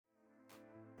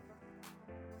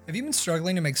Have you been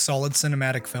struggling to make solid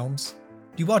cinematic films?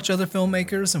 Do you watch other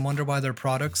filmmakers and wonder why their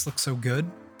products look so good?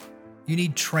 You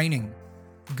need training.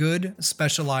 Good,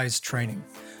 specialized training.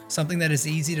 Something that is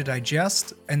easy to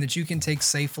digest and that you can take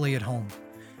safely at home.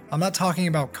 I'm not talking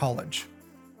about college.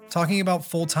 I'm talking about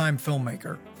full-time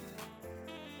filmmaker.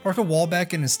 Parker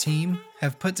Walbeck and his team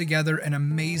have put together an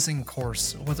amazing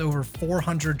course with over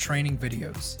 400 training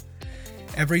videos.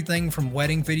 Everything from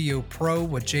Wedding Video Pro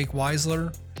with Jake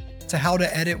Weisler to how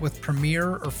to edit with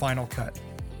Premiere or Final Cut.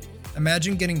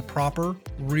 Imagine getting proper,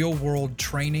 real-world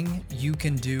training you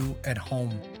can do at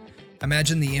home.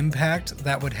 Imagine the impact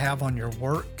that would have on your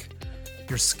work.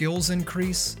 Your skills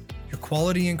increase, your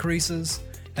quality increases,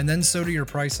 and then so do your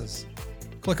prices.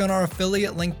 Click on our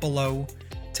affiliate link below,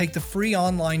 take the free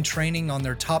online training on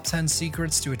their top 10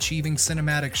 secrets to achieving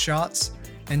cinematic shots,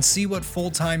 and see what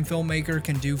full-time filmmaker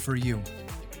can do for you.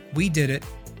 We did it,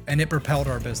 and it propelled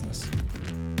our business.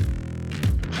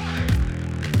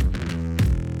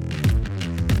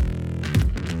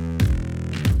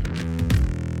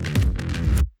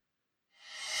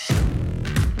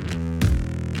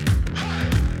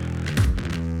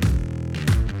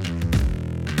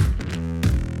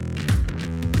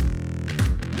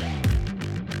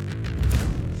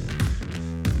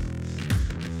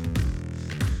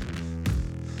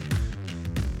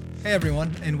 Hey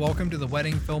everyone, and welcome to the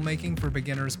Wedding Filmmaking for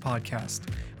Beginners podcast.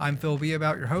 I'm Phil B.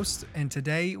 About, your host, and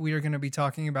today we are going to be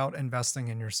talking about investing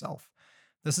in yourself.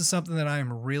 This is something that I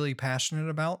am really passionate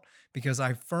about because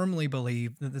I firmly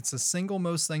believe that it's the single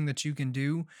most thing that you can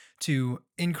do to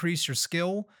increase your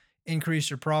skill, increase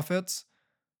your profits.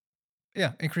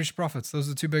 Increase your profits. Those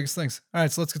are the two biggest things. All right,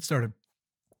 so let's get started.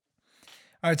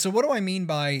 All right, so what do I mean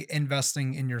by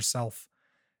investing in yourself?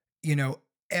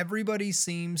 Everybody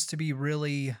seems to be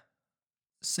really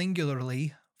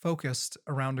singularly focused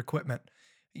around equipment.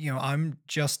 I'm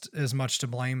just as much to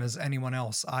blame as anyone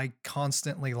else. I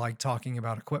constantly like talking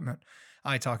about equipment.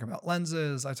 I talk about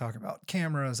lenses, I talk about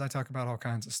cameras, I talk about all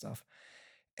kinds of stuff.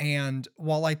 And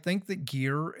while I think that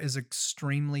gear is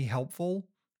extremely helpful,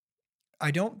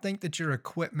 I don't think that your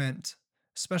equipment,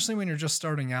 especially when you're just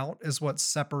starting out, is what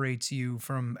separates you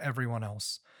from everyone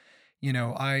else.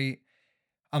 I'm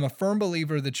a firm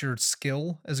believer that your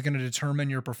skill is going to determine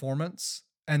your performance,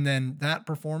 and then that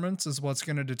performance is what's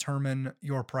going to determine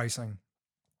your pricing.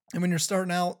 And when you're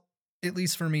starting out, at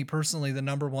least for me personally, the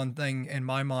number one thing in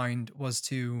my mind was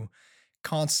to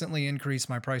constantly increase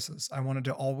my prices. I wanted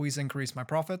to always increase my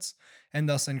profits and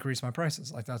thus increase my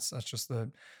prices. Like that's just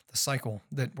the cycle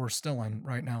that we're still in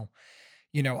right now.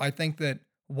 I think that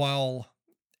while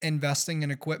investing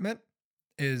in equipment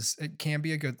it can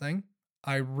be a good thing,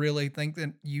 I really think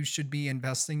that you should be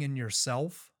investing in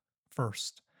yourself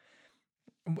first.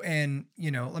 And,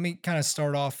 let me kind of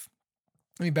start off,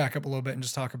 let me back up a little bit and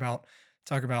just talk about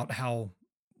how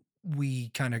we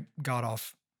kind of got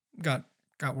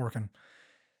working.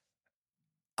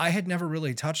 I had never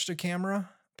really touched a camera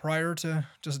prior to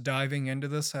just diving into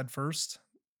this head first.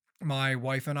 My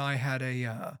wife and I had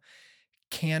a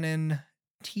Canon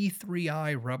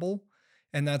T3i Rebel,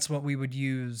 and that's what we would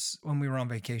use when we were on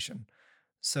vacation.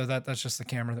 So that's just the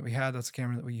camera that we had. That's the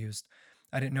camera that we used.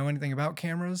 I didn't know anything about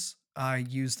cameras. I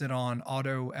used it on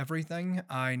auto everything.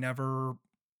 I never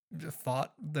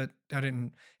thought that I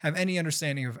didn't have any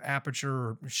understanding of aperture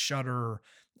or shutter,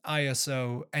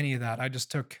 ISO, any of that. I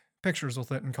just took pictures with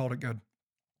it and called it good.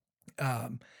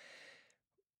 Um,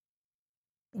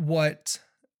 what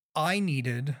I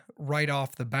needed right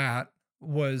off the bat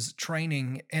was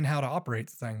training in how to operate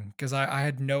the thing because I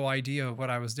had no idea what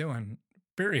I was doing,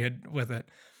 period, with it.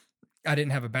 I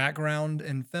didn't have a background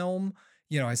in film.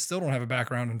 I still don't have a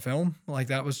background in film. Like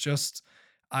that was just,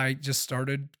 I just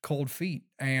started cold feet.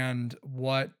 And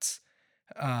what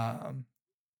I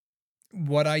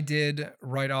did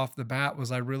right off the bat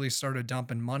was I really started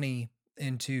dumping money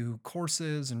into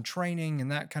courses and training and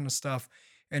that kind of stuff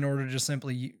in order to just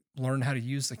simply learn how to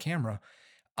use the camera.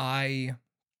 I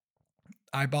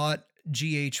I bought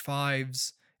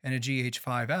GH5s and a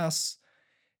GH5S.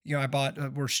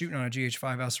 We're shooting on a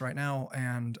GH5S right now,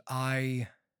 and I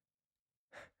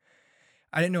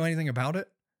didn't know anything about it.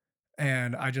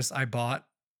 And I bought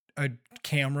a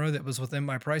camera that was within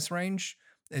my price range.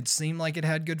 It seemed like it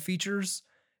had good features,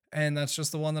 and that's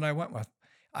just the one that I went with.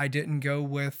 I didn't go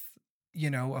with, a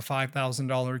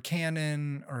 $5,000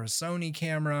 Canon or a Sony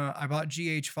camera. I bought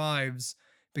GH5s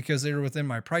because they were within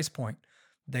my price point.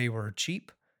 They were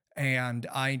cheap, and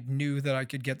I knew that I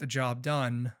could get the job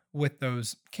done with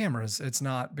those cameras. It's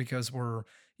not because we're,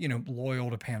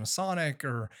 loyal to Panasonic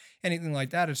or anything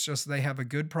like that. It's just they have a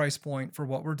good price point for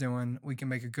what we're doing. We can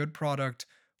make a good product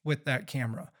with that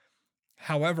camera.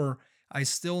 However, I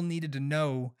still needed to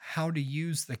know how to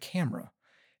use the camera.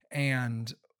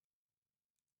 And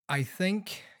I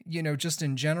think, just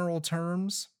in general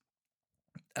terms,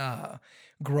 uh,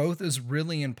 growth is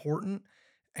really important.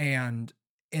 And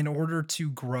in order to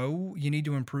grow, you need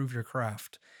to improve your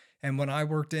craft. And when I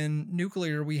worked in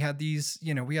nuclear, we had these,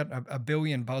 we had a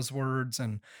billion buzzwords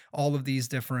and all of these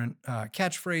different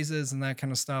catchphrases and that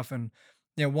kind of stuff. And,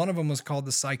 one of them was called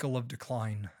the cycle of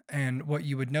decline. And what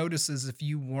you would notice is if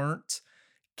you weren't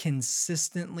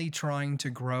consistently trying to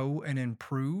grow and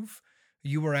improve,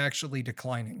 you were actually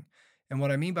declining. And what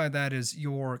I mean by that is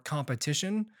your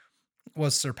competition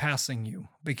was surpassing you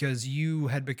because you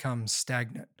had become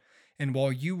stagnant. And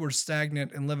while you were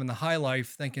stagnant and living the high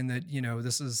life thinking that,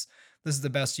 this is the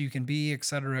best you can be, et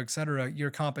cetera,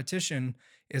 your competition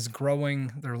is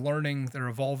growing, they're learning, they're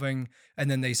evolving,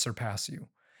 and then they surpass you.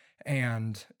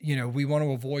 And, we want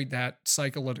to avoid that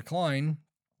cycle of decline.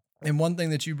 And one thing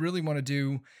that you really want to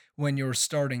do when you're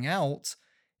starting out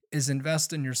is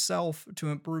invest in yourself to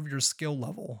improve your skill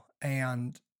level.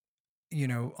 And,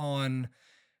 on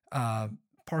uh,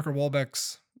 Parker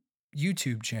Walbeck's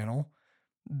YouTube channel,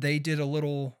 they did a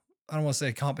little, I don't want to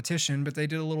say competition, but they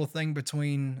did a little thing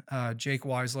between Jake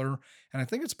Weisler and I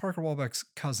think it's Parker Walbeck's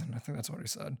cousin. I think that's what he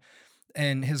said.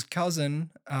 And his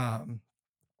cousin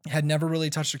had never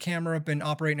really touched a camera, been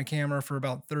operating a camera for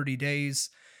about 30 days.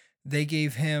 They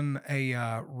gave him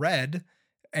a red,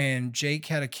 and Jake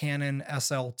had a Canon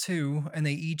SL2, and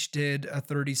they each did a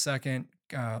 30-second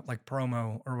like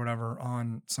promo or whatever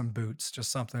on some boots,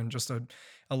 just something, just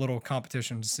a little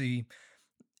competition to see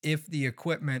if the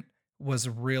equipment was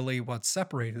really what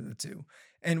separated the two.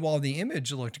 And while the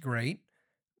image looked great,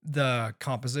 the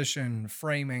composition,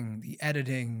 framing, the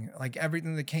editing, like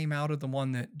everything that came out of the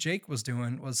one that Jake was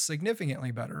doing was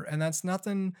significantly better. And that's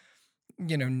nothing,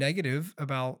 negative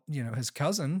about, his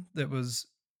cousin that was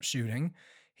shooting.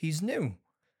 He's new.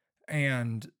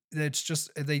 And it's just,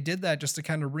 they did that just to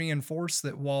kind of reinforce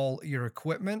that while your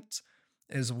equipment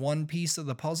is one piece of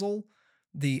the puzzle,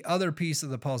 the other piece of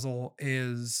the puzzle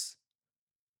is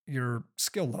your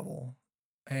skill level.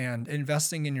 And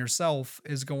investing in yourself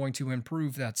is going to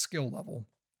improve that skill level.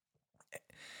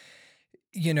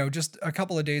 Just a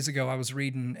couple of days ago, I was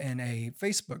reading in a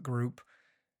Facebook group,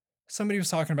 somebody was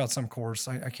talking about some course.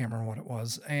 I can't remember what it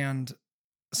was. And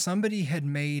somebody had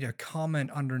made a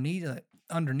comment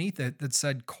underneath it that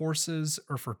said courses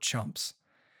are for chumps.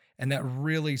 And that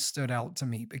really stood out to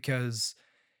me because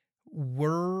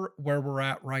we're where we're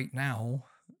at right now,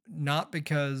 not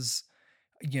because,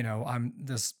 I'm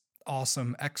this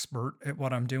awesome expert at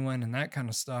what I'm doing and that kind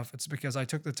of stuff. It's because I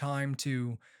took the time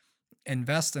to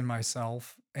invest in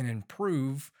myself and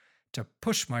improve to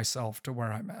push myself to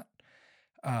where I'm at.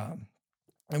 Um,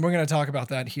 and we're going to talk about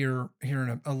that here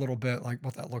in a little bit, like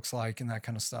what that looks like and that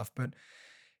kind of stuff. But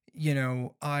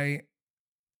I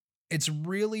it's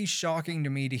really shocking to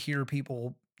me to hear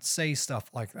people say stuff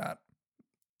like that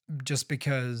just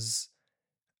because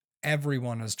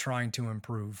everyone is trying to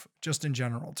improve just in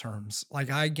general terms.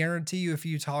 Like I guarantee you if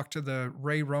you talk to the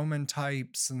Ray Roman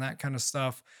types and that kind of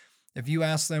stuff, if you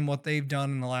ask them what they've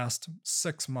done in the last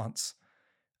 6 months,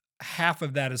 half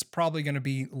of that is probably going to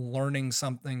be learning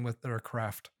something with their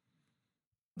craft.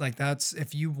 Like that's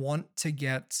if you want to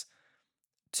get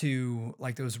to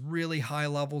like those really high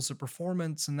levels of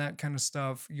performance and that kind of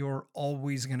stuff, you're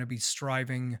always going to be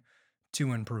striving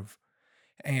to improve.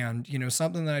 And,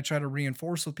 something that I try to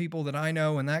reinforce with people that I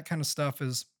know and that kind of stuff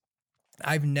is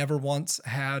I've never once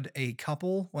had a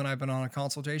couple when I've been on a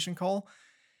consultation call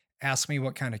ask me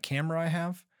what kind of camera I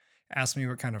have, ask me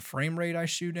what kind of frame rate I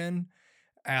shoot in,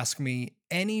 ask me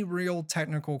any real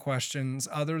technical questions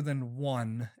other than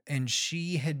one. And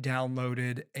she had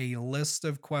downloaded a list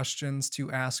of questions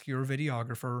to ask your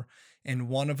videographer. And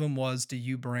one of them was, do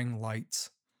you bring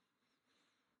lights?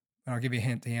 And I'll give you a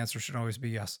hint. The answer should always be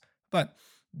yes. But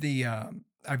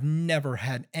I've never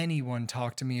had anyone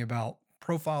talk to me about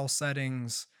profile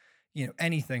settings,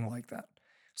 anything like that.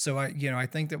 So I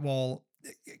think that while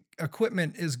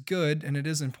equipment is good and it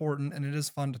is important and it is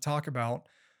fun to talk about,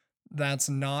 that's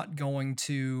not going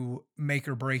to make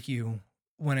or break you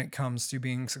when it comes to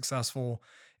being successful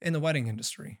in the wedding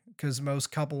industry. Because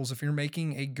most couples, if you're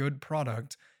making a good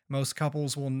product, most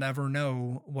couples will never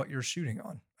know what you're shooting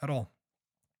on at all.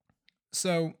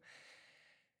 So,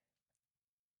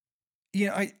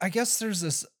 I guess there's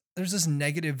this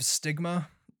negative stigma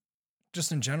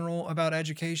just in general about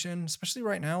education, especially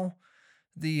right now.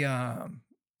 The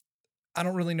I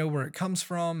don't really know where it comes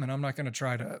from, and I'm not going to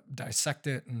try to dissect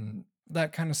it and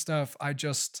that kind of stuff.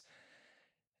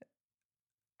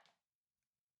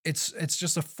 It's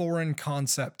just a foreign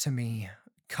concept to me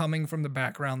coming from the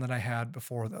background that I had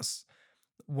before this,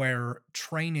 where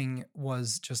training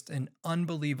was just an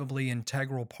unbelievably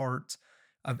integral part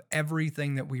of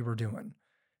everything that we were doing,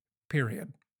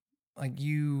 period. Like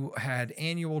you had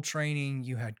annual training,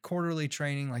 you had quarterly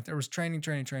training, like there was training,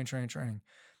 training, training, training, training.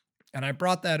 And I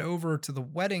brought that over to the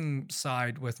wedding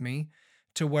side with me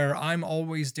to where I'm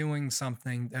always doing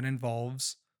something that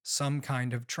involves some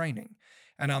kind of training.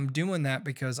 And I'm doing that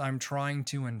because I'm trying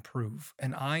to improve.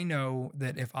 And I know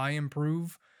that if I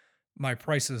improve, my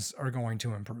prices are going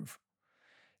to improve.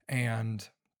 And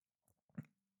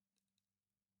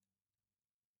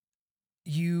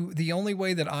the only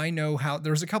way that I know how,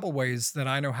 there's a couple ways that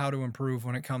I know how to improve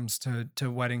when it comes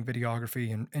to wedding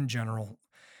videography in general.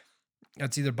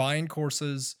 It's either buying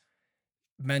courses,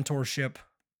 mentorship,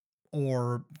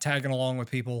 or tagging along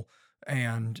with people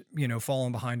and,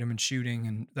 following behind them and shooting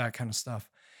and that kind of stuff.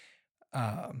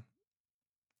 Um,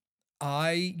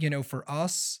 for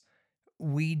us,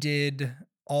 we did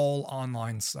all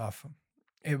online stuff.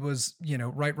 It was,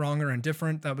 right, wrong, or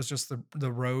indifferent. That was just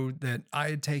the road that I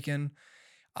had taken.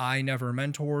 I never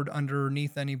mentored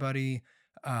underneath anybody.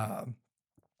 Um,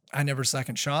 I never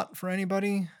second shot for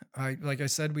anybody. Like I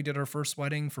said, we did our first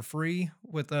wedding for free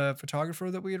with a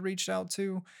photographer that we had reached out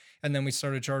to, and then we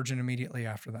started charging immediately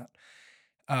after that.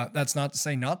 That's not to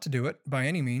say not to do it by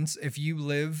any means. If you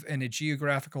live in a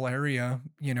geographical area,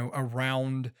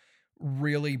 around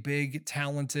really big,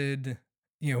 talented,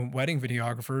 wedding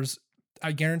videographers,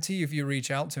 I guarantee if you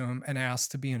reach out to them and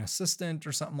ask to be an assistant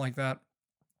or something like that,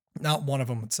 not one of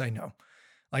them would say no.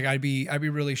 Like I'd be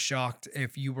really shocked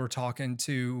if you were talking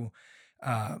to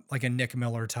like a Nick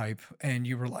Miller type and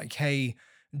you were like, "Hey,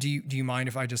 do you mind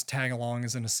if I just tag along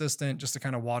as an assistant just to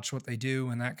kind of watch what they do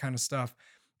and that kind of stuff?"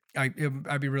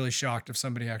 I'd be really shocked if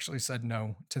somebody actually said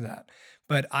no to that.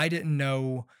 But I didn't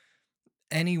know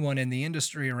anyone in the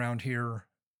industry around here,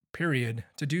 period,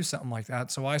 to do something like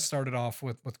that. So I started off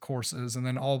with courses, and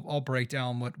then I'll break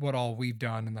down what all we've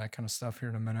done and that kind of stuff here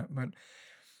in a minute. But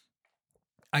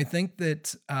I think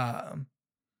that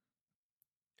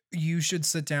you should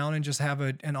sit down and just have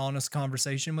an honest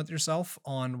conversation with yourself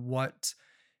on what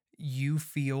you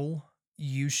feel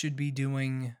you should be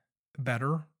doing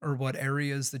better or what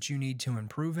areas that you need to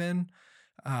improve in.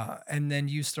 And then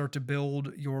you start to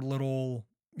build your little,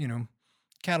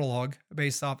 catalog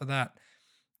based off of that.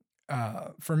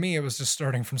 For me, it was just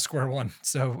starting from square one.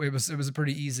 So it was a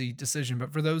pretty easy decision.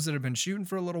 But for those that have been shooting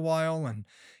for a little while and,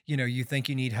 you think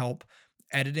you need help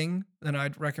editing, then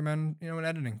I'd recommend, an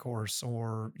editing course.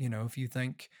 Or, if you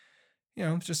think,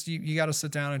 just you got to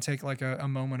sit down and take like a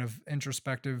moment of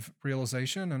introspective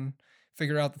realization and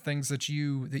figure out the things that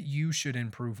you should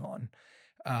improve on.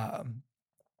 Um,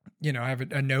 I have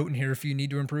a note in here. If you need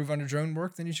to improve on your drone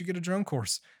work, then you should get a drone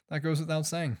course. That goes without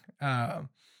saying.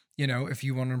 If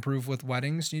you want to improve with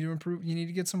weddings, you need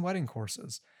to get some wedding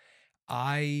courses.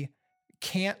 I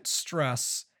can't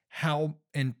stress how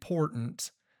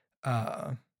important,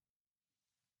 uh,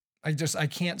 I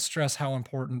can't stress how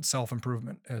important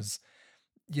self-improvement is.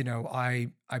 I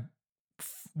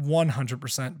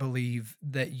 100% believe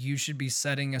that you should be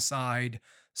setting aside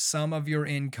some of your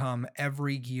income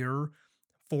every year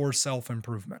for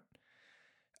self-improvement.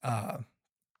 Uh,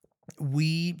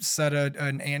 we set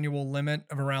an annual limit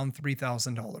of around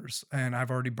 $3,000, and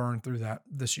I've already burned through that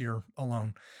this year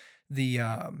alone. The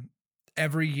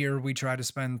Every year we try to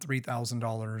spend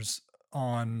 $3,000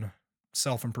 on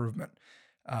self-improvement,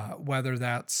 whether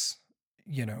that's,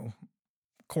 you know,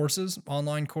 courses,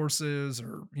 online courses,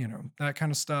 or, that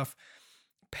kind of stuff,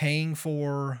 paying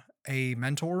for a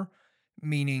mentor,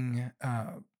 meaning,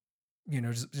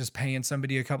 just paying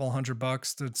somebody a couple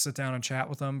 $100 to sit down and chat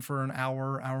with them for an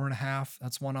hour, hour and a half.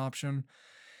 That's one option.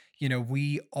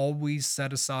 We always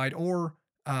set aside, or,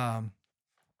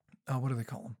 what do they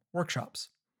call them? Workshops.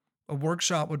 A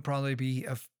workshop would probably be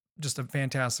just a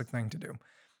fantastic thing to do.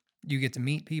 You get to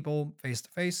meet people face to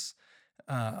face.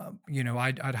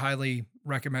 I'd highly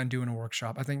recommend doing a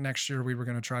workshop. I think next year we were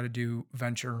going to try to do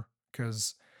venture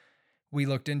because we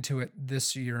looked into it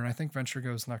this year, and I think venture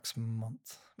goes next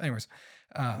month. Anyways,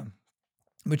 um,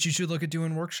 but you should look at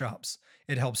doing workshops.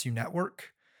 It helps you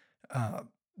network, uh,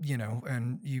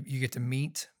 and you get to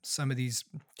meet some of these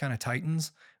kind of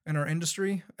titans in our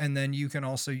industry, and then you can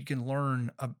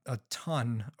learn a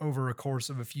ton over a course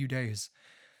of a few days.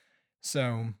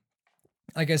 So,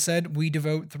 like I said, we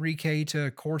devote 3K to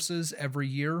courses every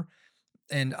year,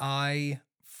 and I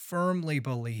firmly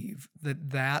believe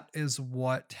that that is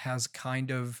what has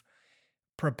kind of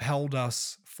propelled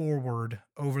us forward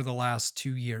over the last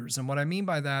 2 years. And what I mean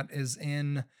by that is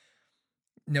on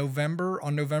November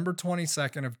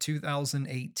 22nd of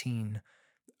 2018,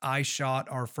 I shot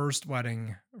our first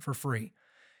wedding for free.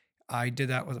 I did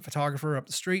that with a photographer up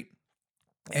the street,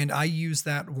 and I used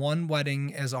that one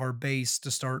wedding as our base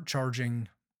to start charging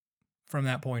from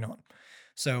that point on.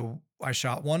 So I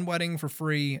shot one wedding for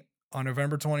free on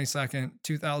November 22nd,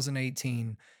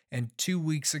 2018. And 2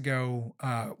 weeks ago,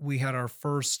 we had our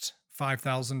first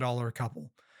 $5,000 couple.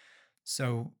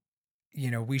 So,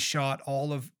 we shot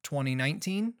all of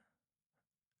 2019,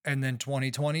 and then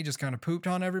 2020 just kind of pooped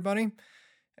on everybody.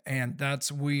 And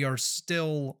we are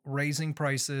still raising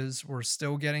prices. We're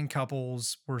still getting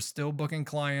couples. We're still booking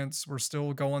clients. We're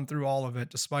still going through all of it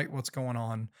despite what's going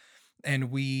on. And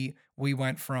we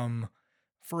went from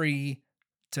free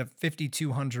to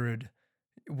 5,200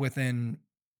 within,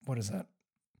 what is that?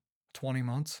 20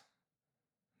 months?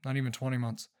 Not even 20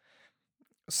 months.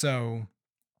 So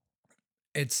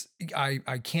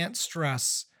I can't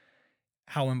stress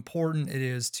how important it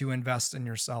is to invest in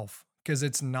yourself, because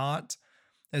it's not,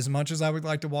 as much as I would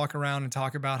like to walk around and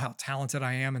talk about how talented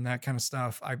I am and that kind of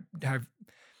stuff, I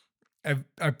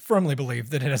firmly believe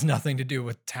that it has nothing to do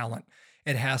with talent.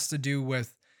 It has to do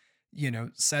with,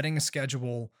 setting a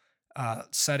schedule,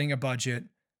 setting a budget,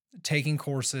 taking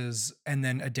courses, and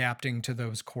then adapting to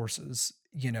those courses.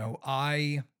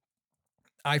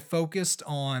 I focused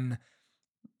on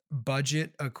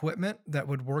budget equipment that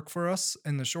would work for us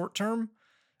in the short term,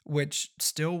 which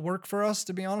still work for us,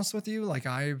 to be honest with you. Like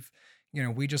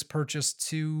we just purchased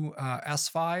two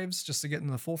S5s just to get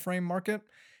into the full frame market.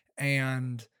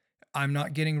 And I'm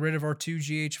not getting rid of our two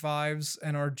GH5s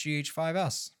and our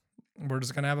GH5S. We're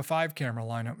just going to have a 5 camera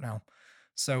lineup now.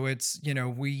 So it's,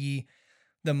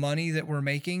 the money that we're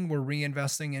making, we're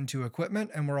reinvesting into equipment,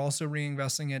 and we're also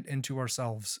reinvesting it into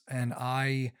ourselves. And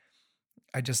I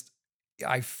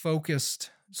focused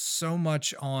so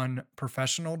much on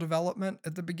professional development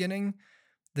at the beginning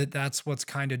that's what's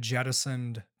kind of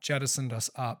jettisoned us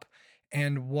up.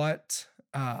 And what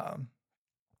I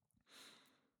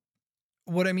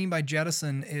mean by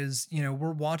jettison is,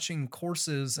 we're watching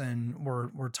courses and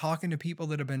we're talking to people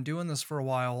that have been doing this for a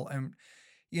while, and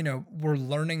we're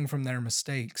learning from their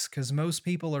mistakes, because most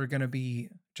people are going to be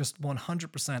just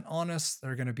 100% honest.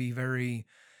 They're going to be very,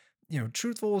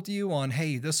 truthful with you on,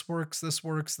 hey, this works,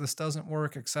 this doesn't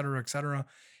work, et cetera, et cetera.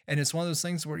 And it's one of those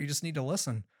things where you just need to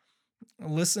listen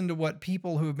to what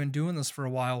people who have been doing this for a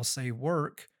while say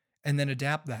work, and then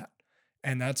adapt that.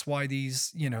 And that's why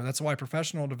that's why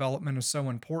professional development is so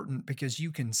important, because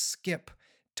you can skip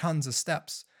tons of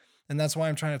steps. And that's why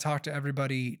I'm trying to talk to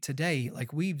everybody today.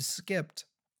 Like, we've skipped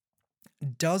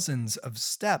dozens of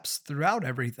steps throughout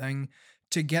everything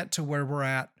to get to where we're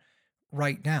at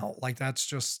right now. Like, that's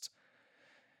just,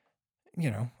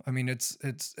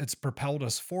 it's propelled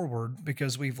us forward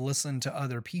because we've listened to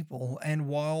other people. And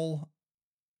while,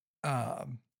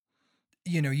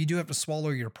 you do have to swallow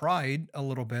your pride a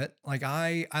little bit. Like,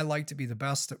 I like to be the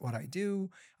best at what I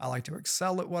do. I like to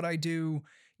excel at what I do.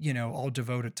 I'll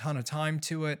devote a ton of time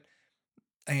to it.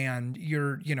 And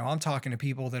I'm talking to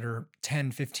people that are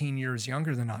 10, 15 years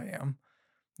younger than I am,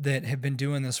 that have been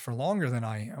doing this for longer than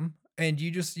I am. And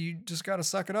you just got to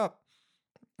suck it up.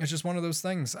 It's just one of those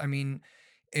things. I mean,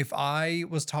 if I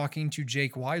was talking to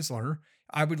Jake Weisler,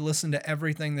 I would listen to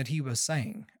everything that he was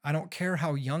saying. I don't care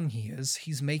how young he is.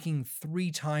 He's making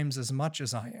 3 times as much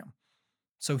as I am.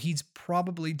 So he's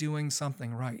probably doing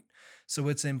something right. So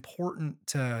it's important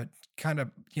to kind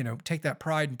of, take that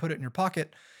pride and put it in your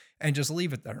pocket and just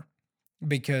leave it there,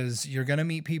 because you're going to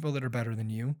meet people that are better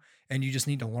than you, and you just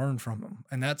need to learn from them.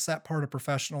 And that's that part of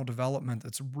professional development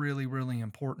that's really, really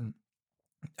important.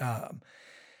 I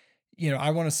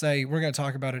want to say, we're going to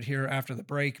talk about it here after the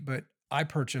break, but I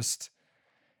purchased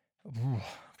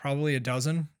probably a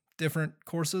dozen different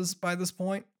courses by this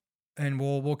point, and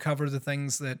we'll cover the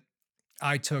things that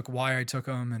I took, why I took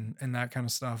them, and that kind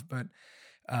of stuff. But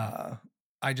I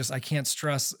can't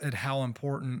stress at how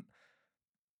important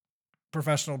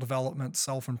professional development,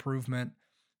 self-improvement,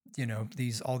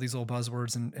 all these little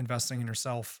buzzwords, and investing in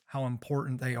yourself, how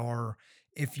important they are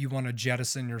if you want to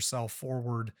jettison yourself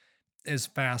forward as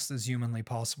fast as humanly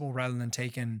possible, rather than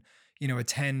taking, a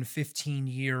 10, 15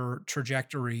 year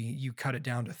trajectory. You cut it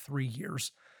down to 3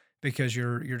 years because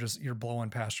you're blowing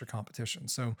past your competition.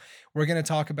 So we're going to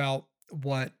talk about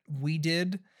what we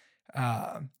did,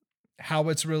 how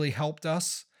it's really helped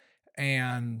us,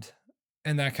 and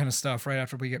that kind of stuff right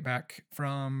after we get back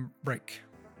from break.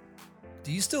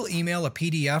 Do you still email a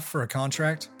PDF for a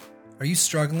contract? Are you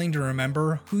struggling to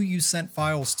remember who you sent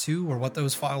files to or what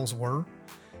those files were?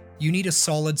 You need a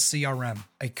solid CRM,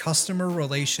 a customer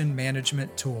relation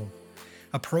management tool,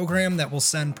 a program that will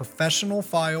send professional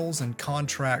files and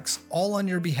contracts all on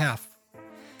your behalf.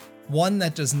 One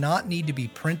that does not need to be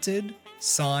printed,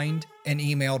 signed, and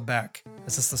emailed back.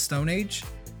 Is this the Stone Age?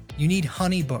 You need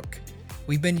HoneyBook.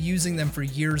 We've been using them for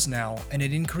years now, and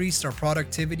it increased our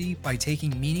productivity by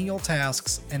taking menial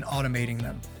tasks and automating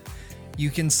them. You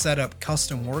can set up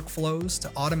custom workflows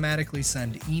to automatically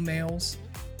send emails,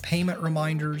 payment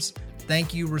reminders,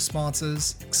 thank you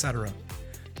responses, etc.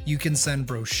 You can send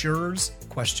brochures,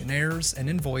 questionnaires, and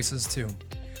invoices too.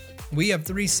 We have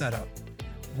 3 set up.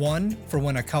 One for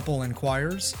when a couple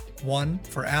inquires, one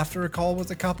for after a call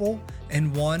with a couple,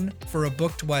 and one for a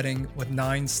booked wedding with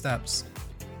 9 steps.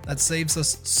 That saves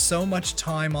us so much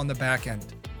time on the back end.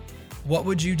 What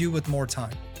would you do with more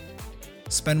time?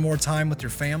 Spend more time with your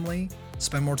family,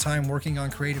 spend more time working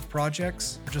on creative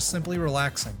projects, or just simply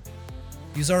relaxing?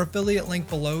 Use our affiliate link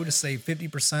below to save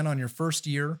 50% on your first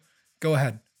year. Go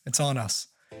ahead, it's on us.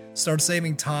 Start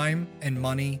saving time and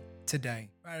money today.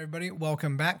 All right, everybody,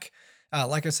 welcome back.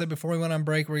 Like I said before we went on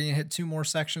break, we're going to hit 2 more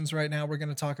sections right now. We're going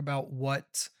to talk about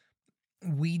what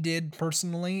we did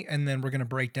personally, and then we're going to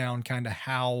break down kind of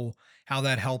how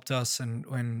that helped us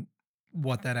and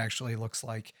what that actually looks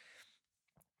like.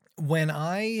 When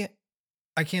I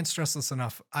can't stress this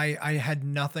enough. I had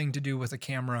nothing to do with a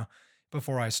camera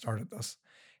before I started this.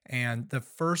 And the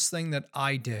first thing that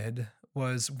I did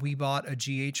was we bought a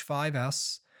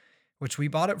GH5S, which we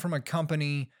bought it from a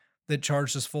company that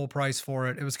charged us full price for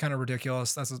it. It was kind of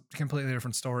ridiculous. That's a completely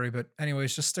different story. But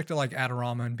anyways, just stick to like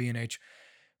Adorama and B&H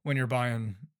when you're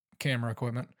buying camera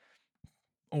equipment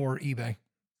or eBay.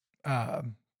 I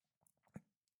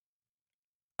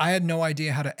had no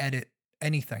idea how to edit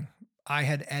anything. I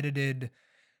had edited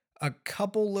a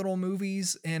couple little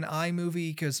movies in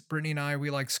iMovie because Brittany and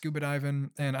we like scuba diving,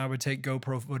 and I would take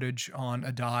GoPro footage on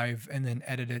a dive and then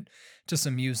edit it to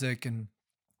some music. And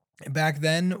back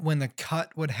then, when the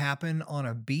cut would happen on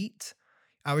a beat,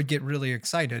 I would get really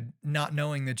excited, not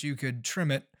knowing that you could trim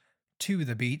it to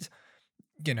the beat.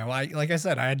 Like I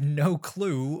said, I had no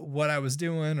clue what I was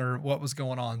doing or what was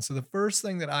going on. So the first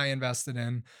thing that I invested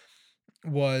in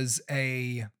was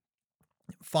a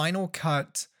Final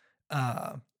Cut.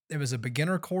 It was a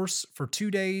beginner course for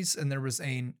 2 days, and there was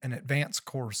an advanced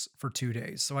course for 2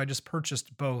 days. So I just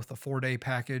purchased both, a 4-day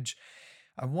package.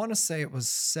 I want to say it was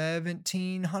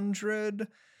 1,700.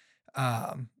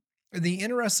 The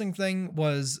interesting thing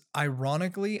was,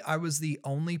 ironically, I was the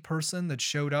only person that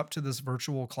showed up to this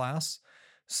virtual class.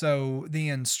 So the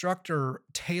instructor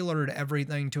tailored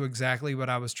everything to exactly what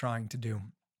I was trying to do.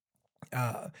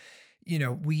 Uh,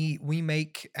 we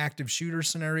make active shooter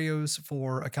scenarios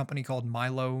for a company called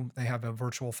Milo. They have a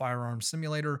virtual firearm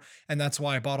simulator, and that's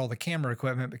why I bought all the camera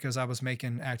equipment, because I was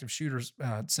making active shooters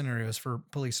scenarios for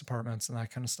police departments and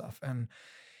that kind of stuff. And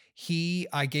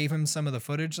I gave him some of the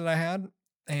footage that I had,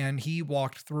 and he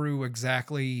walked through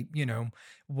exactly,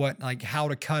 what, like, how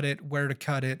to cut it, where to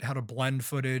cut it, how to blend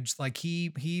footage. Like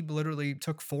he literally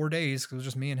took 4 days, because it was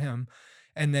just me and him,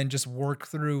 and then just worked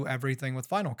through everything with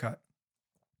Final Cut,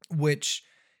 which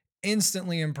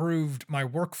instantly improved my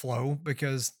workflow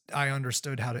because I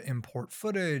understood how to import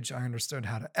footage. I understood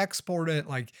how to export it.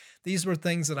 Like, these were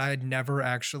things that I had never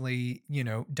actually,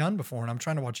 done before. And I'm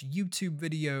trying to watch YouTube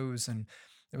videos, and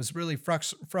it was really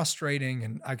frustrating.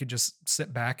 And I could just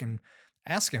sit back and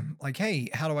ask him, like, hey,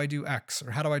 how do I do X,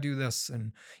 or how do I do this?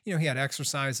 And, he had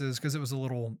exercises, because it was a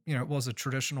little, it was a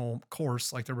traditional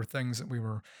course. Like, there were things that we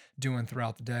were doing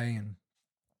throughout the day.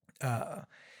 And,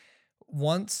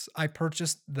 once I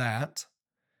purchased that,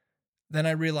 then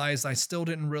I realized I still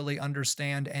didn't really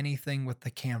understand anything with the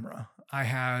camera. I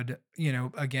had,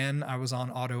 again, I was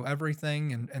on auto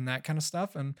everything and that kind of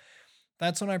stuff. And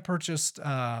that's when I purchased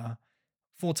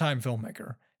Full Time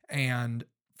Filmmaker. And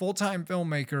Full Time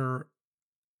Filmmaker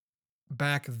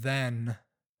back then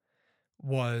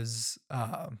was,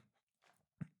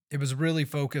 it was really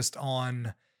focused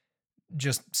on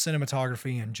just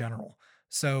cinematography in general.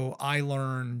 So I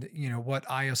learned, what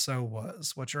ISO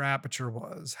was, what your aperture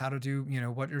was, how to do,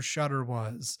 what your shutter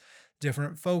was,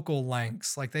 different focal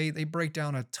lengths. Like, they break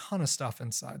down a ton of stuff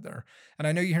inside there. And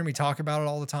I know you hear me talk about it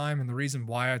all the time. And the reason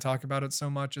why I talk about it so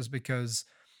much is because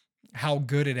how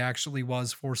good it actually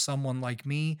was for someone like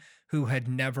me who had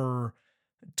never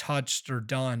touched or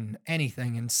done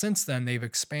anything. And since then, they've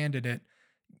expanded it,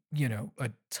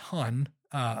 a ton.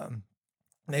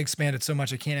 They expanded so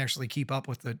much I can't actually keep up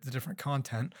with the different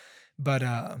content. But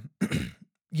I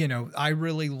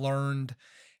really learned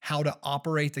how to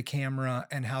operate the camera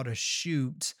and how to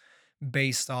shoot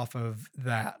based off of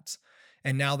that.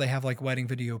 And now they have like Wedding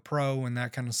Video Pro and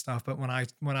that kind of stuff. But when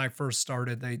I first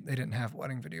started, they didn't have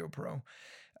Wedding Video Pro.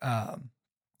 Um,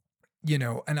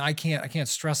 and I can't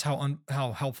stress how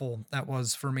helpful that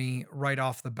was for me right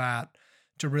off the bat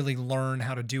to really learn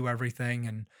how to do everything.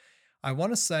 And I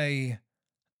want to say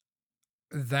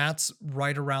that's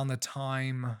right around the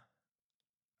time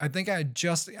I think I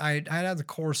had the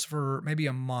course for maybe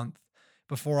a month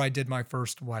before I did my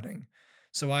first wedding.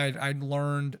 So I'd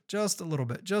learned just a little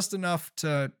bit, just enough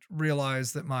to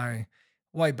realize that my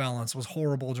white balance was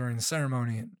horrible during the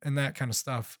ceremony and that kind of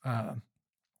stuff.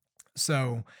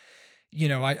 So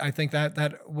I think that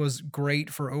that was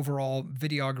great for overall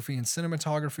videography and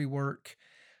cinematography work.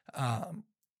 Um,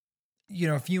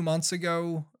 a few months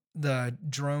ago, the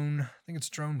drone, I think it's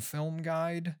Drone Film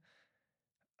Guide,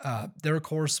 their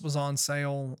course was on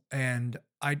sale, and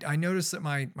I noticed that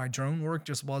my drone work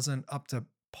just wasn't up to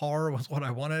par with what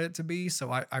I wanted it to be,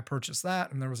 so I purchased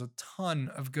that, and there was a ton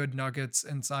of good nuggets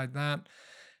inside that.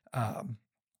 Um,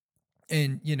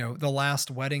 and the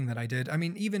last wedding that I did, I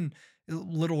mean, even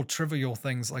little trivial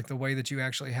things like the way that you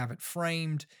actually have it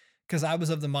framed, because I was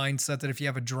of the mindset that if you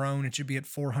have a drone, it should be at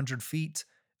 400 feet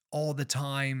all the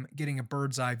time, getting a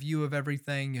bird's eye view of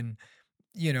everything. And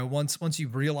once you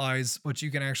realize what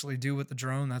you can actually do with the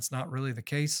drone, that's not really the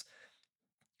case.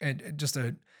 And just a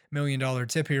 $1 million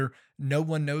tip here: no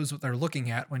one knows what they're looking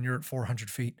at when you're at 400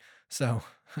 feet. So,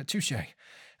 touche.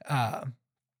 Uh,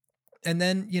 and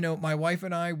then, my wife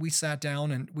and I, we sat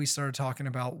down and we started talking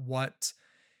about what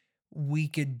we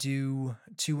could do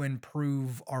to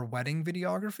improve our wedding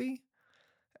videography.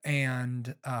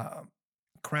 And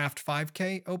Craft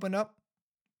 5K opened up,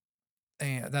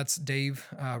 and that's Dave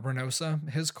Renosa,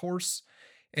 his course,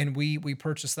 and we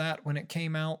purchased that when it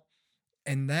came out.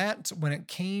 And that when it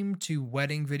came to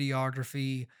wedding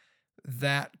videography,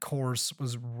 that course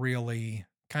was really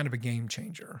kind of a game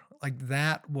changer. Like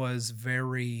that was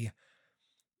very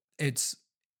it's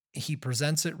he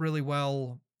presents it really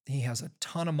well. He has a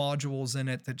ton of modules in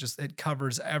it that just it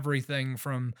covers everything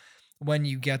from when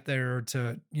you get there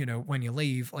to, when you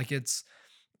leave. Like it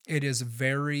is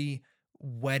very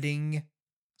wedding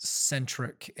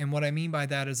centric. And what I mean by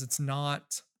that is it's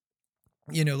not,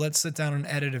 let's sit down and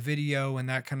edit a video and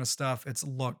that kind of stuff. It's,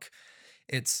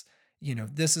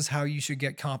 this is how you should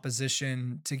get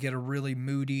composition to get a really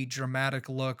moody, dramatic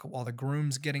look while the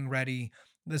groom's getting ready.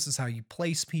 This is how you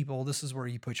place people. This is where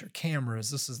you put your cameras.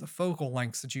 This is the focal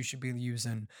lengths that you should be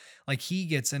using. Like he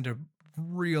gets into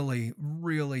really,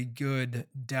 really good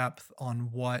depth on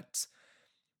what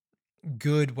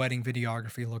good wedding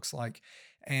videography looks like.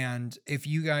 And if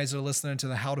you guys are listening to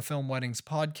the How to Film Weddings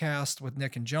podcast with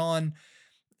Nick and John,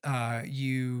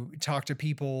 you talk to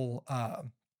people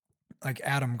like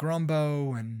Adam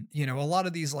Grumbo and a lot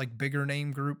of these like bigger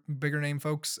name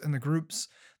folks in the groups.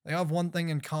 They have one thing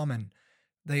in common: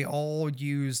 they all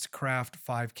used Craft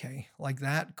 5K. Like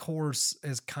that course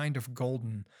is kind of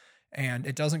golden, and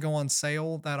it doesn't go on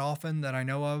sale that often that I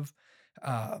know of.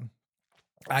 Um,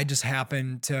 I just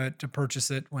happened to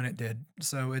purchase it when it did.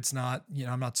 So it's not,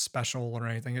 I'm not special or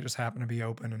anything. It just happened to be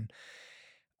open. And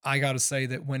I got to say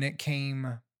that when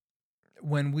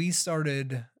we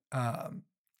started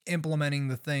implementing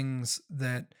the things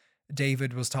that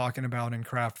David was talking about in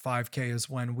Craft 5K is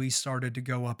when we started to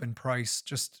go up in price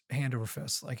just hand over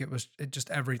fist. Like it just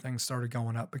everything started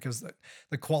going up because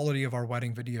the quality of our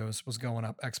wedding videos was going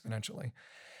up exponentially.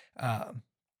 Um,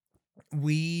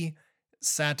 we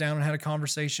sat down and had a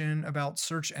conversation about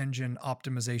search engine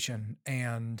optimization,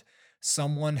 and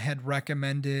someone had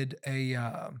recommended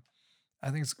I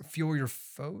think it's Fuel Your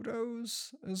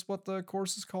Photos is what the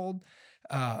course is called.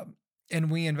 Um,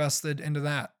 and we invested into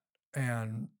that.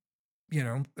 And,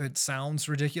 it sounds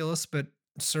ridiculous, but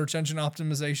search engine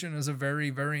optimization is a very,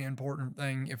 very important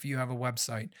thing if you have a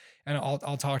website. And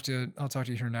I'll talk to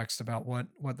you here next about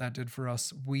what that did for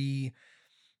us. We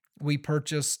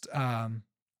purchased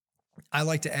I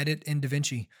like to edit in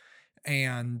DaVinci,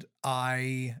 and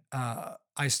I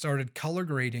started color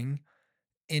grading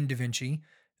in DaVinci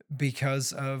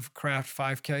because of Craft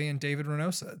 5K and David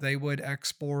Renosa. They would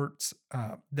export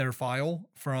their file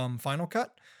from Final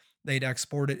Cut. They'd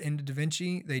export it into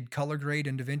DaVinci. They'd color grade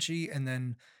in DaVinci and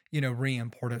then,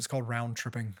 re-import it. It's called round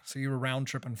tripping. So you were round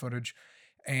tripping footage.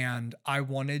 And I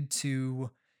wanted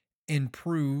to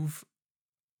improve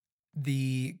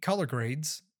the color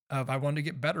grades I wanted to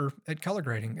get better at color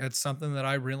grading. It's something that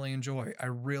I really enjoy. I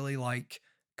really like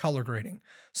color grading.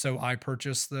 So I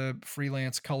purchased the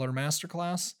freelance color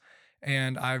masterclass,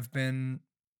 and I've been,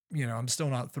 I'm still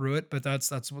not through it, but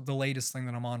that's what the latest thing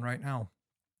that I'm on right now.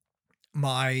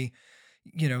 My,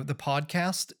 the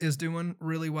podcast is doing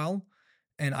really well,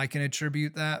 and I can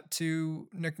attribute that to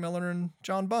Nick Miller and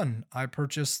John Bunn. I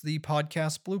purchased the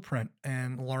podcast blueprint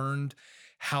and learned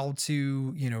how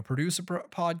to, produce a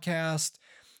podcast,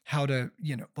 how to,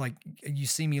 like you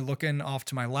see me looking off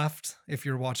to my left if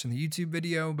you're watching the YouTube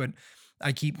video, but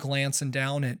I keep glancing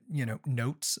down at,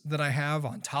 notes that I have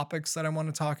on topics that I want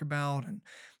to talk about. And,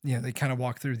 they kind of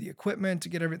walk through the equipment to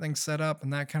get everything set up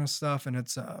and that kind of stuff. And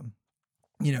it's,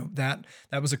 that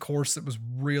was a course that was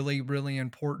really, really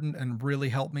important and really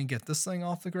helped me get this thing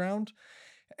off the ground.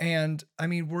 And I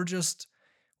mean,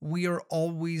 we are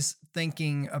always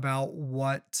thinking about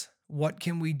what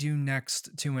can we do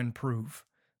next to improve?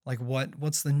 Like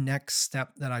what's the next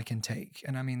step that I can take?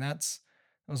 And I mean, that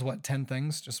was what 10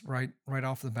 things just right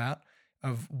off the bat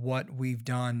of what we've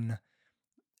done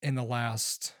in the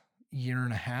last year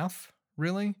and a half,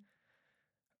 really.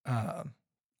 Uh,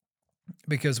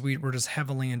 because we were just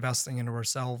heavily investing into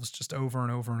ourselves just over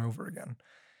and over and over again.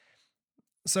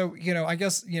 So, I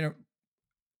guess,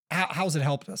 how's it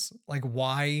helped us? Like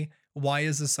why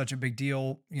is this such a big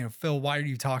deal? Phil, why are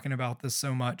you talking about this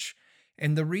so much?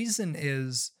 And the reason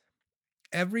is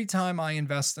every time I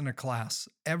invest in a class,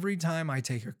 every time I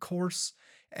take a course,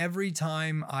 every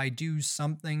time I do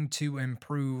something to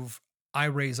improve, I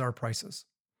raise our prices.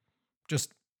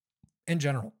 Just in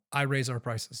general, I raise our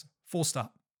prices. Full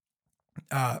stop.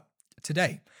 Uh,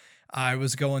 Today, I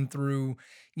was going through,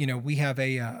 we have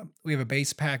a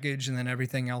base package and then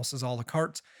everything else is a la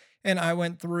carte. And I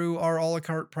went through our a la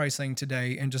carte pricing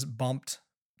today and just bumped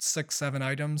 6, 7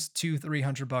 items to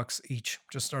 $300 each.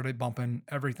 Just started bumping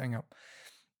everything up.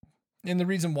 And the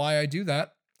reason why I do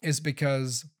that is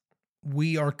because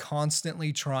we are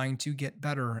constantly trying to get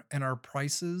better, and our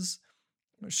prices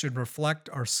should reflect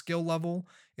our skill level.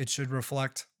 It should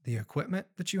reflect the equipment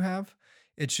that you have.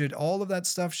 All of that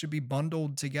stuff should be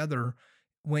bundled together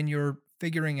when you're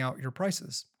figuring out your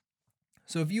prices.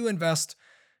 So if you invest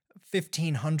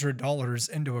 $1,500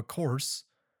 into a course,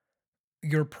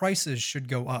 your prices should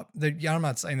go up. Yeah, I'm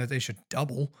not saying that they should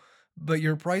double, but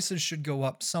your prices should go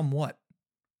up somewhat.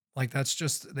 Like that's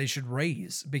just, they should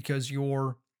raise because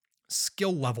your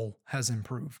skill level has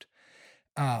improved.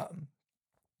 Um,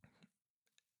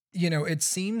 it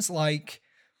seems like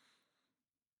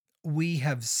we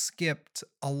have skipped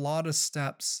a lot of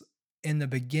steps in the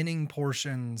beginning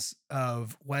portions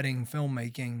of wedding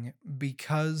filmmaking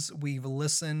because we've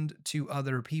listened to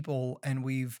other people and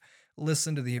we've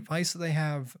listened to the advice that they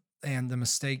have and the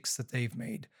mistakes that they've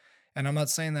made. And I'm not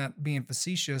saying that being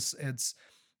facetious. It's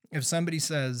if somebody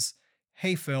says,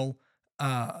 "Hey, Phil,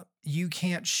 you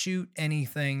can't shoot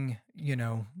anything,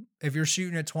 if you're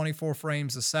shooting at 24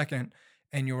 frames a second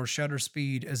and your shutter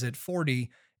speed is at 40,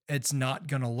 it's not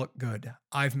going to look good.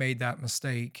 I've made that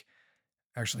mistake."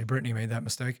 Actually, Brittany made that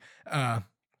mistake. And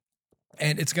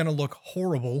it's going to look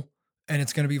horrible and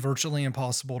it's going to be virtually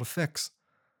impossible to fix.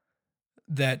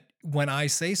 That when I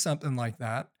say something like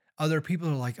that, other people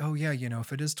are like, "Oh yeah,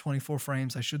 if it is 24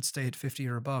 frames, I should stay at 50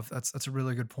 or above." That's a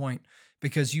really good point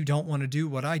because you don't want to do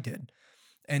what I did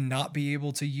and not be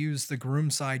able to use the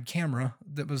groom side camera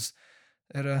that was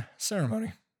at a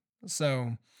ceremony.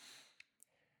 So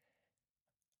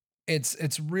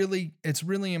it's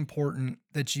really important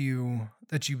that you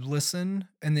listen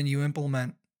and then you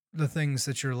implement the things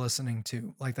that you're listening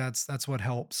to. Like that's what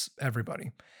helps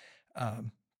everybody.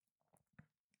 Um,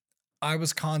 I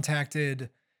was contacted,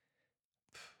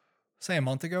 say a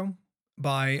month ago,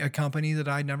 by a company that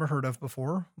I'd never heard of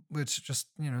before, which just,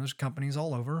 there's companies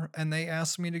all over. And they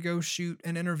asked me to go shoot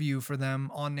an interview for them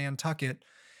on Nantucket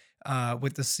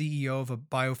with the CEO of a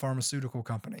biopharmaceutical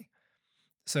company.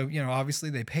 So, obviously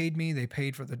they paid me, they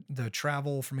paid for the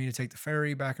travel for me to take the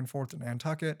ferry back and forth to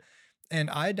Nantucket.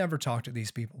 And I had never talked to these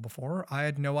people before. I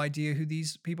had no idea who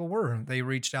these people were. They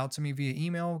reached out to me via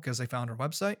email because they found our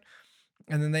website.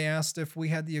 And then they asked if we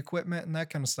had the equipment and that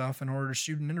kind of stuff in order to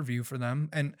shoot an interview for them.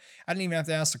 And I didn't even have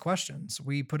to ask the questions.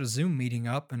 We put a Zoom meeting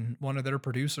up, and one of their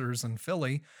producers in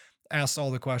Philly asked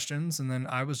all the questions. And then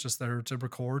I was just there to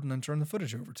record and then turn the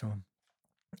footage over to him.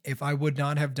 If I would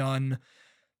not have done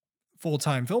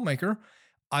full-time filmmaker,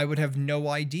 I would have no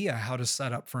idea how to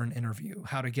set up for an interview,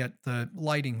 how to get the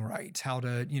lighting right, how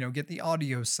to, get the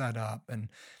audio set up and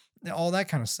all that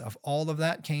kind of stuff. All of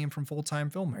that came from full-time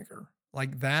filmmaker.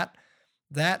 Like that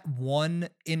one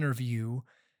interview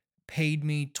paid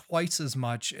me twice as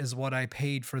much as what I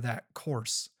paid for that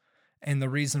course. And the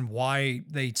reason why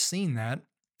they'd seen that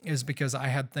is because I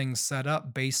had things set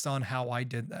up based on how I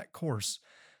did that course.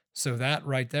 So that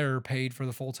right there paid for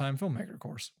the full-time filmmaker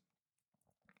course.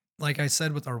 Like I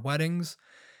said, with our weddings,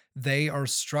 they are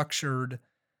structured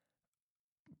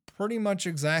pretty much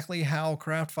exactly how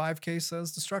Craft 5K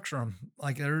says to structure them.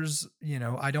 Like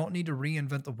I don't need to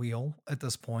reinvent the wheel at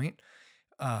this point.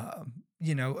 On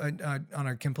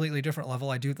a completely different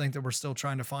level, I do think that we're still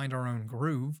trying to find our own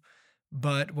groove,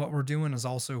 but what we're doing is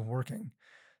also working.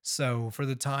 So for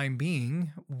the time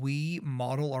being, we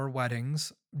model our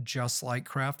weddings just like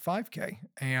Craft 5K,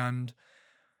 and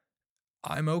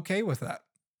I'm okay with that.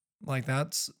 Like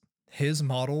that's his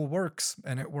model works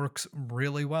and it works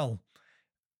really well.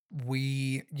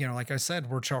 We, like I said,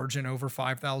 we're charging over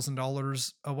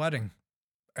 $5,000 a wedding,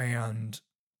 and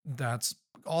that's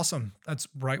awesome. That's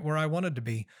right where I wanted to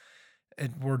be.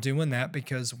 And we're doing that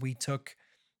because we took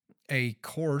a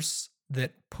course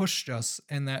that pushed us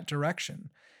in that direction.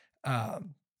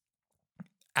 Um,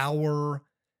 our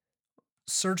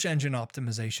search engine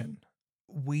optimization.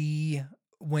 We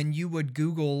When you would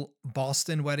Google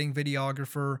Boston wedding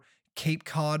videographer, Cape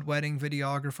Cod wedding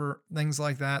videographer, things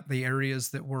like that, the areas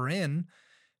that we're in,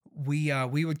 we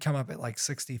would come up at like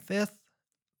 65th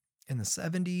in the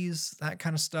 70s, that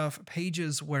kind of stuff,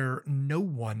 pages where no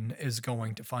one is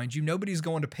going to find you. Nobody's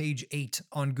going to page 8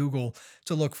 on Google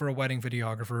to look for a wedding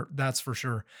videographer, that's for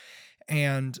sure.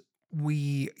 And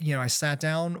I sat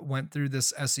down, went through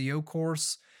this SEO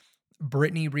course.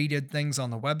 Brittany redid things on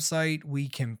the website. We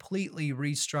completely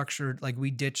restructured, like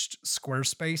we ditched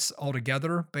Squarespace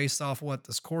altogether based off what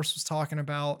this course was talking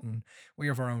about. And we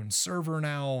have our own server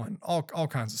now and all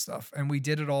kinds of stuff. And we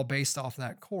did it all based off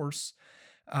that course.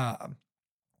 Uh,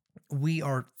 we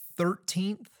are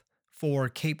 13th for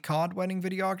Cape Cod wedding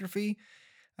videography.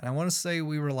 And I want to say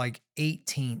we were like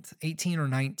 18th, 18 or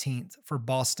 19th for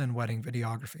Boston wedding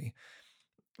videography.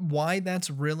 Why that's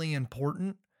really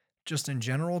important, just in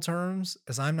general terms,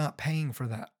 is I'm not paying for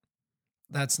that.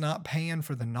 That's not paying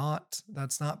for the knot.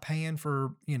 That's not paying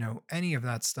for, any of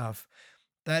that stuff.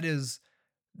 That is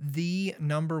the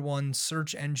number one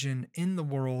search engine in the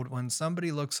world. When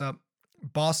somebody looks up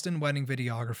Boston wedding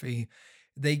videography,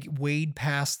 they wade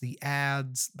past the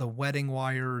ads, the wedding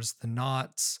wires, the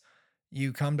knots.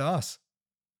 You come to us.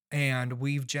 And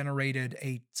we've generated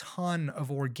a ton of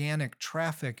organic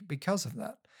traffic because of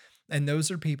that. And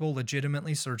those are people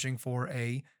legitimately searching for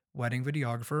a wedding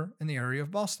videographer in the area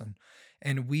of Boston.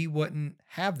 And we wouldn't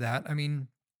have that. I mean,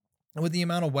 with the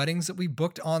amount of weddings that we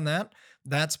booked on that,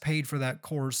 that's paid for that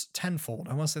course tenfold.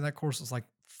 I want to say that course was like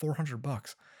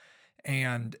 $400,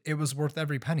 and it was worth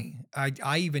every penny.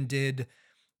 I even did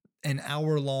an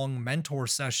hour-long mentor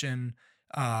session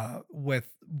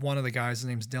with one of the guys. His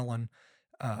name's Dylan,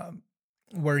 um,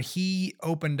 where he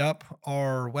opened up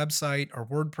our website, our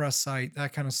WordPress site,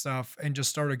 that kind of stuff, and just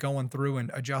started going through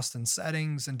and adjusting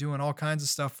settings and doing all kinds of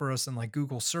stuff for us in like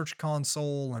Google Search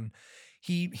Console. And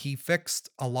he fixed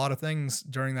a lot of things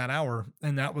during that hour,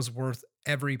 and that was worth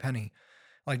every penny.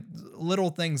 Like little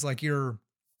things like I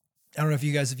don't know if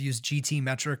you guys have used GT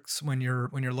metrics when you're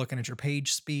looking at your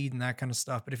page speed and that kind of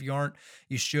stuff, but if you aren't,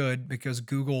 you should, because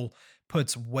Google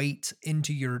puts weight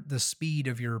into the speed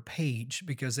of your page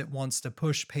because it wants to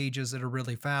push pages that are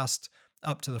really fast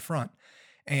up to the front.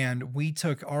 And we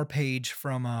took our page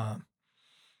from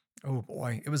oh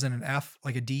boy, it was in an F,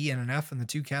 like a D and an F in the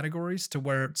two categories, to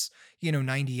where it's,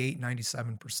 98,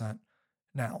 97%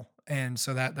 now. And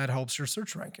so that helps your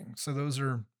search ranking. So those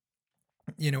are,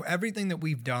 everything that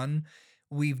we've done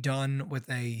with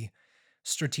a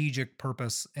strategic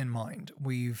purpose in mind.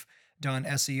 We've done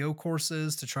SEO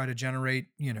courses to try to generate,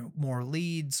 more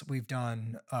leads. We've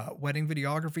done wedding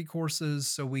videography courses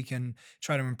so we can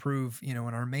try to improve, in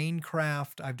our main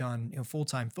craft. I've done,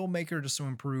 full-time filmmaker just to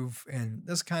improve in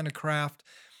this kind of craft.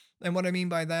 And what I mean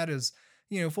by that is,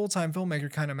 full-time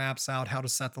filmmaker kind of maps out how to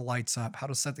set the lights up, how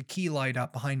to set the key light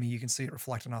up behind me. You can see it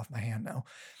reflecting off my hand now.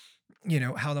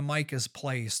 How the mic is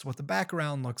placed, what the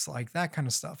background looks like, that kind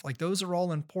of stuff. Like those are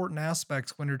all important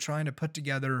aspects when you're trying to put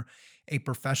together a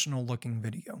professional looking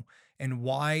video. And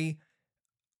why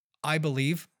I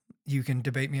believe, you can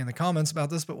debate me in the comments about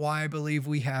this, but why I believe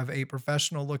we have a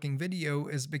professional looking video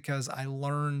is because I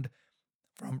learned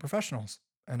from professionals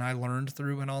and I learned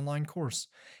through an online course.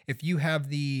 If you have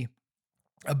the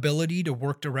ability to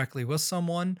work directly with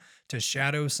someone, to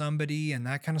shadow somebody and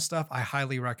that kind of stuff, I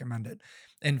highly recommend it.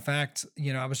 In fact,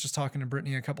 I was just talking to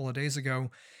Brittany a couple of days ago,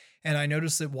 and I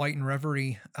noticed that White and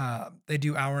Reverie, they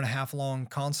do hour and a half long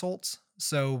consults.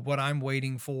 So what I'm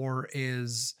waiting for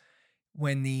is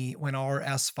when our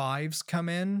S5s come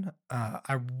in,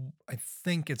 I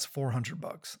think it's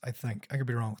 $400. I think I could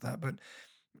be wrong with that, but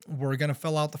we're gonna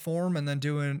fill out the form and then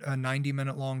do a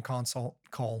 90-minute long consult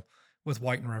call with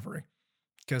White and Reverie,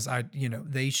 because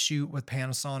they shoot with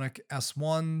Panasonic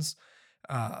S1s.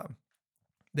 Uh,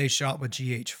 they shot with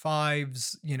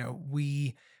GH5s.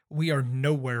 We are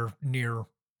nowhere near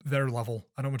their level.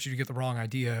 I don't want you to get the wrong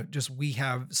idea. Just we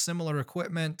have similar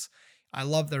equipment. I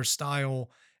love their style,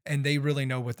 and they really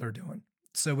know what they're doing.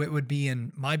 So it would be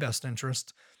in my best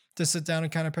interest to sit down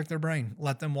and kind of pick their brain.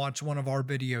 Let them watch one of our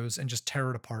videos and just tear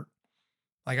it apart.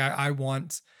 Like I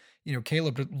want,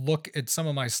 Caleb to look at some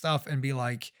of my stuff and be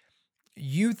like,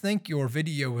 you think your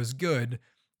video is good,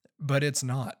 but it's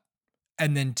not.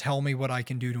 And then tell me what I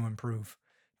can do to improve,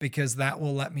 because that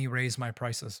will let me raise my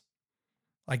prices.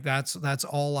 Like that's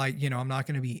all I'm not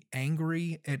going to be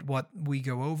angry at what we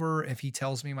go over. If he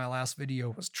tells me my last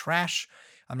video was trash,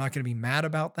 I'm not going to be mad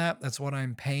about that. That's what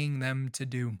I'm paying them to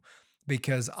do,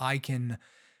 because I can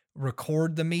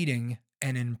record the meeting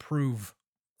and improve.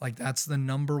 Like that's the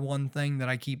number one thing that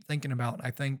I keep thinking about.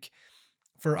 I think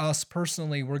for us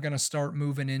personally, we're going to start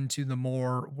moving into the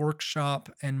more workshop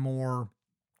and more,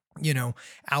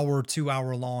 hour, 2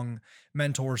 hour long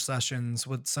mentor sessions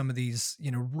with some of these,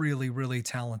 really, really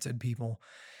talented people.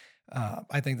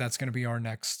 I think that's going to be our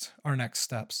next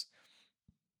steps.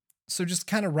 So just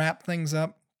kind of wrap things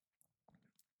up.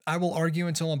 I will argue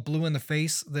until I'm blue in the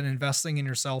face that investing in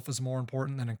yourself is more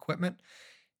important than equipment.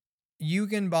 You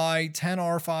can buy 10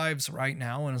 R5s right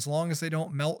now, and as long as they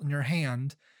don't melt in your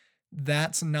hand,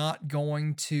 that's not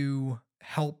going to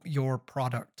help your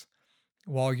product.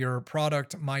 While your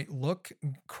product might look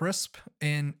crisp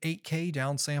in 8K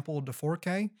downsampled to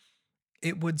 4K,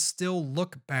 it would still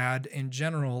look bad in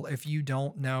general if you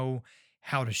don't know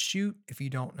how to shoot, if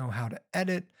you don't know how to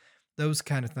edit, those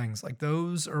kind of things. Like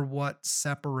those are what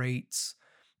separates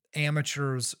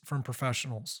amateurs from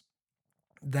professionals.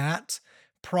 That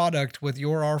product with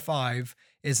your R5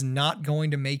 is not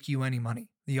going to make you any money.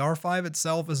 The R5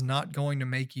 itself is not going to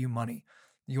make you money.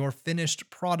 Your finished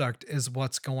product is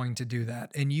what's going to do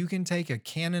that. And you can take a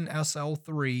Canon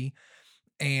SL3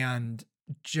 and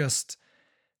just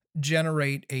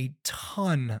generate a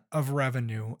ton of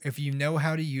revenue if you know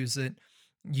how to use it,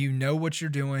 you know what you're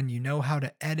doing, you know how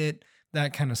to edit,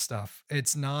 that kind of stuff.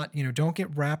 It's not, don't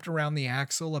get wrapped around the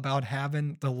axle about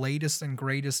having the latest and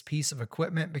greatest piece of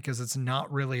equipment, because it's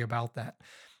not really about that.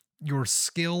 Your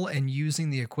skill and using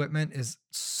the equipment is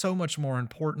so much more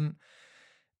important.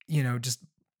 Just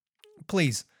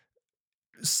please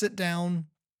sit down,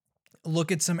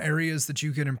 look at some areas that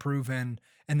you could improve in,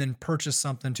 and then purchase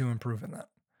something to improve in that.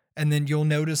 And then you'll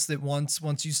notice that once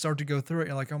you start to go through it,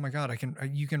 you're like, oh my God,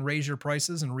 you can raise your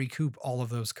prices and recoup all of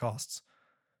those costs.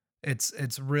 It's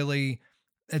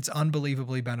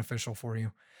unbelievably beneficial for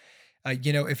you.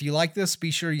 If you like this,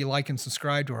 be sure you like and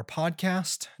subscribe to our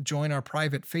podcast. Join our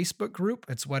private Facebook group.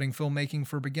 It's Wedding Filmmaking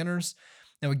for Beginners.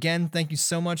 Now, again, thank you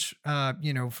so much,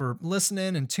 for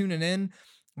listening and tuning in.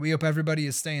 We hope everybody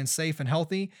is staying safe and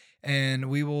healthy, and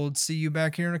we will see you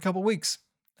back here in a couple weeks.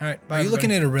 All right. Bye. Are you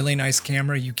looking at a really nice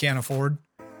camera you can't afford?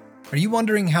 Are you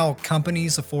wondering how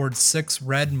companies afford 6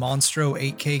 Red Monstro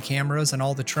 8K cameras and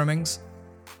all the trimmings?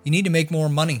 You need to make more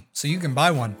money so you can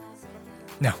buy one.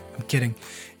 No, I'm kidding.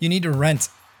 You need to rent.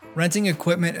 Renting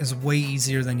equipment is way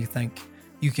easier than you think.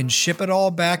 You can ship it all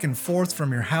back and forth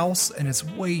from your house, and it's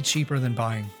way cheaper than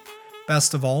buying.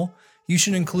 Best of all, you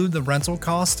should include the rental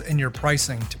cost in your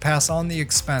pricing to pass on the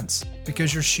expense,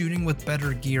 because you're shooting with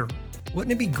better gear.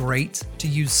 Wouldn't it be great to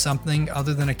use something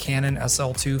other than a Canon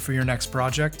SL2 for your next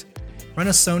project? Rent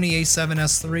a Sony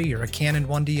a7S III or a Canon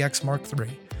 1DX Mark III.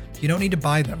 You don't need to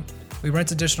buy them. We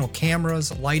rent additional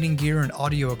cameras, lighting gear, and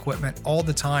audio equipment all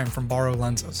the time from Borrow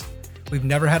Lenses. We've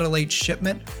never had a late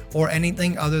shipment or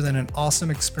anything other than an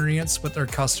awesome experience with our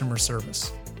customer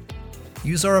service.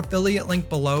 Use our affiliate link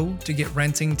below to get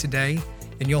renting today,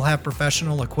 and you'll have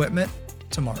professional equipment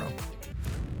tomorrow.